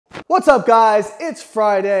What's up, guys? It's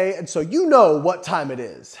Friday, and so you know what time it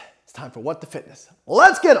is. It's time for What the Fitness.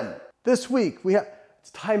 Let's get them. This week,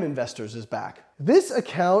 Time Investors is back. This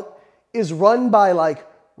account is run by like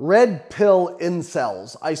red pill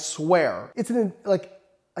incels, I swear. It's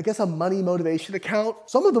I guess a money motivation account.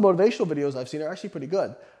 Some of the motivational videos I've seen are actually pretty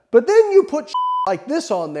good. But then you put like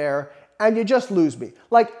this on there and you just lose me.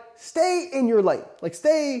 Like, stay in your lane. Like,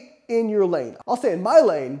 stay in your lane. I'll stay in my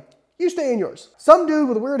lane. You stay in yours. Some dude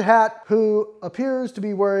with a weird hat who appears to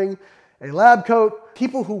be wearing a lab coat.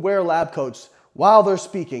 People who wear lab coats while they're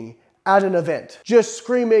speaking at an event, just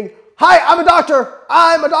screaming, "Hi, I'm a doctor.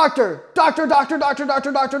 I'm a doctor. Doctor, doctor, doctor,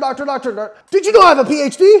 doctor, doctor, doctor, doctor. Did you know I have a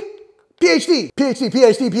PhD? PhD, PhD,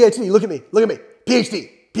 PhD, PhD. Look at me, look at me. PhD,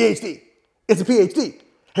 PhD. It's a PhD.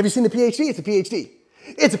 Have you seen the PhD? It's a PhD.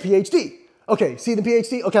 It's a PhD. Okay, see the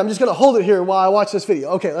PhD? Okay, I'm just gonna hold it here while I watch this video.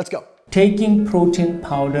 Okay, let's go. Taking protein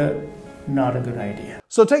powder, not a good idea.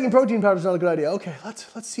 So taking protein powder is not a good idea. Okay,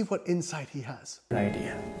 let's see what insight he has.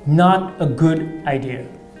 Not a good idea.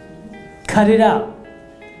 Cut it out.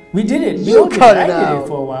 We did it. You cut it out. I did it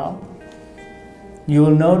for a while. You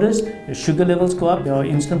will notice your sugar levels go up, your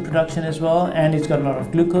insulin production as well, and it's got a lot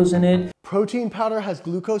of glucose in it. Protein powder has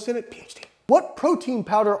glucose in it? PhD. What protein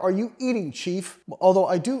powder are you eating, Chief? Although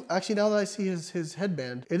I do, actually now that I see his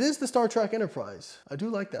headband, it is the Star Trek Enterprise. I do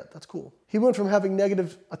like that, that's cool. He went from having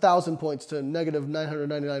negative 1,000 points to negative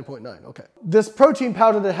 999.9, okay. This protein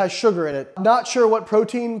powder that has sugar in it, not sure what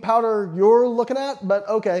protein powder you're looking at, but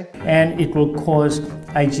okay. And it will cause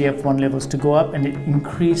IGF-1 levels to go up, and it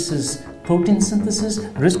increases protein synthesis,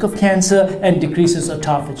 risk of cancer, and decreases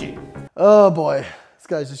autophagy. Oh boy, this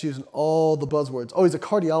guy's just using all the buzzwords. Oh, he's a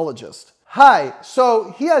cardiologist. Hi,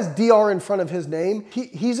 so he has DR in front of his name.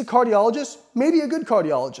 He's a cardiologist, maybe a good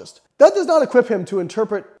cardiologist. That does not equip him to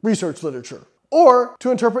interpret research literature or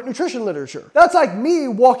to interpret nutrition literature. That's like me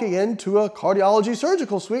walking into a cardiology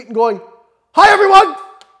surgical suite and going, "Hi everyone,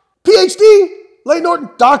 PhD, Layne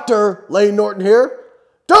Norton, Dr. Layne Norton here.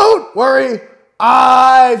 Don't worry,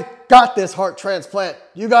 I've got this heart transplant.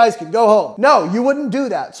 You guys can go home." No, you wouldn't do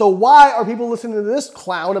that. So why are people listening to this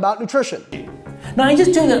clown about nutrition? Now I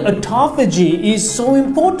just tell you that autophagy is so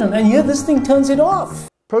important, and here this thing turns it off.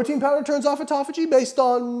 Protein powder turns off autophagy based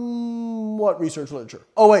on what research literature?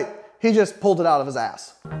 Oh wait, he just pulled it out of his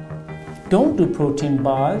ass. Don't do protein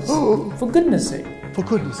bars, for goodness sake. For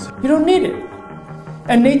goodness sake. You don't need it.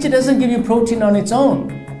 And nature doesn't give you protein on its own.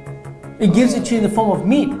 It gives it to you in the form of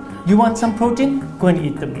meat. You want some protein? Go and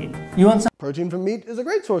eat the meat. You want some protein from meat is a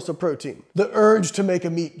great source of protein. The urge to make a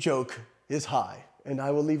meat joke is high, and I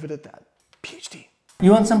will leave it at that. PhD.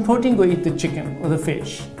 You want some protein? Go eat the chicken or the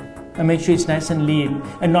fish. And make sure it's nice and lean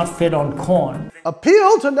and not fed on corn.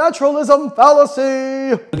 Appeal to naturalism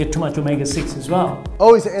fallacy. You get too much omega-6 as well.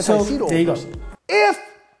 Oh, he's an anti-seed oil. There you go. If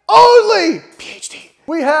only, PhD,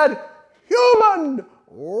 we had human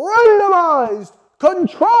randomized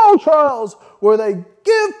control trials where they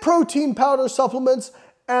give protein powder supplements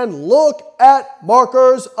and look at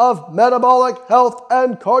markers of metabolic health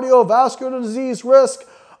and cardiovascular disease risk.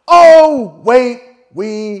 Oh, wait,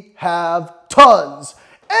 we have tons.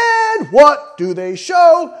 And what do they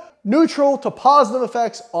show? Neutral to positive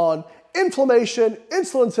effects on inflammation,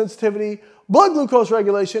 insulin sensitivity, blood glucose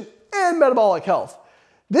regulation, and metabolic health.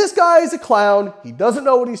 This guy is a clown. He doesn't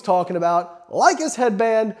know what he's talking about, like his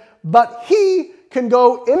headband, but he can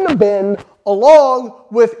go in the bin along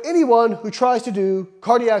with anyone who tries to do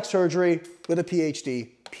cardiac surgery with a PhD.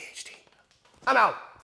 PhD. I'm out.